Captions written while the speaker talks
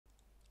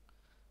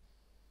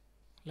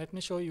Let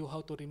me show you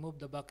how to remove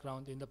the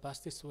background in the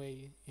fastest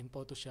way in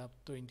Photoshop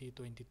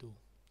 2022.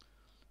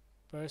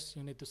 First,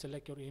 you need to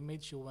select your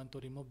image you want to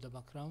remove the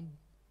background,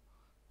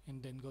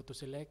 and then go to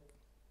select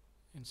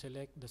and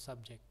select the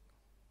subject.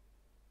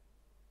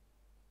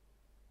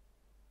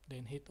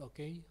 Then hit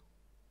OK.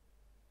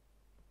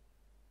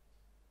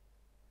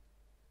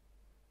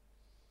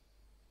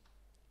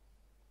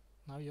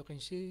 Now you can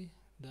see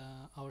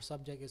our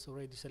subject is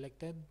already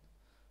selected.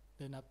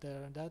 Then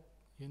after that,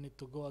 you need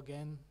to go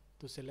again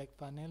to select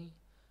panel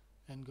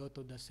and go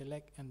to the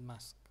select and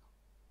mask.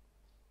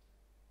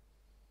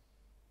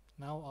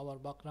 Now our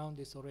background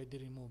is already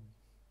removed.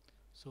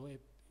 So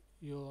if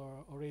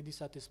you're already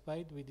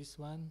satisfied with this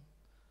one,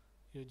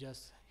 you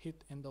just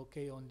hit and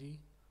OK only.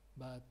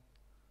 But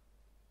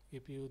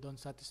if you don't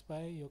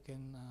satisfy, you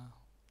can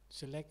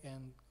select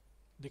and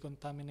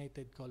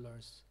decontaminated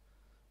colors,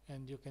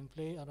 and you can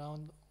play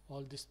around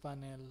all this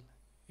panel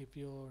if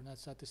you're not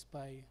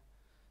satisfied,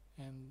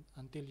 and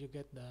until you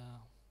get the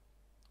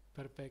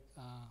perfect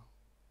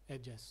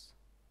edges.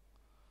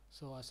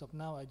 So as of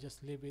now, I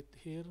just leave it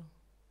here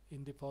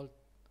in default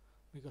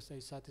because I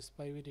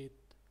satisfied with it,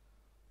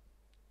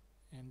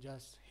 and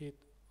just hit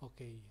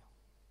OK.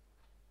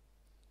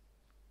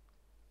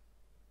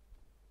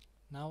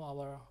 Now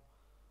our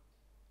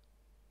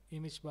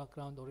image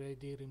background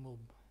already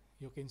removed.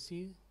 You can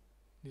see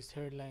this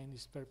hairline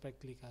is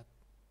perfectly cut.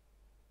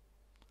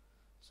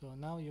 So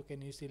now you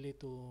can easily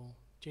to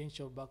change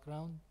your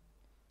background.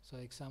 So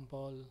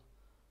example,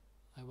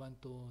 I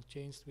want to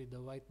change with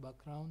the white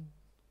background.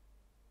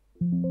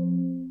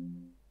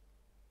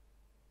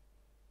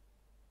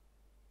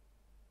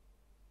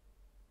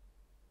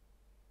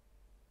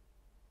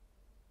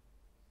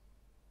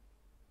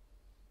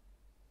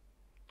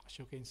 As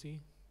you can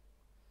see,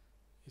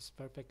 it's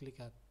perfectly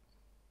cut.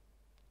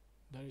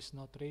 There is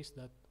no trace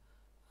that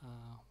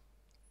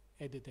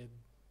edited.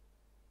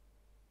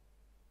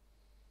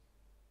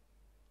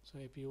 So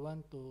if you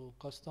want to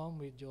custom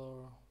with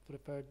your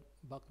preferred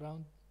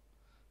background,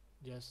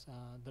 just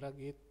drag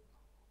it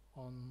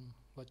on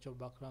what your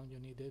background you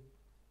needed.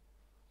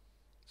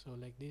 So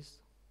like this,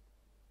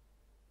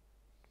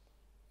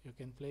 you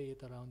can play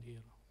it around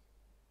here.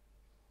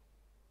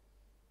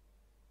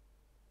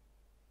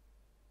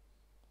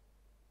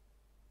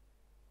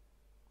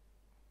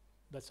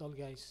 That's all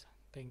guys.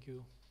 Thank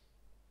you.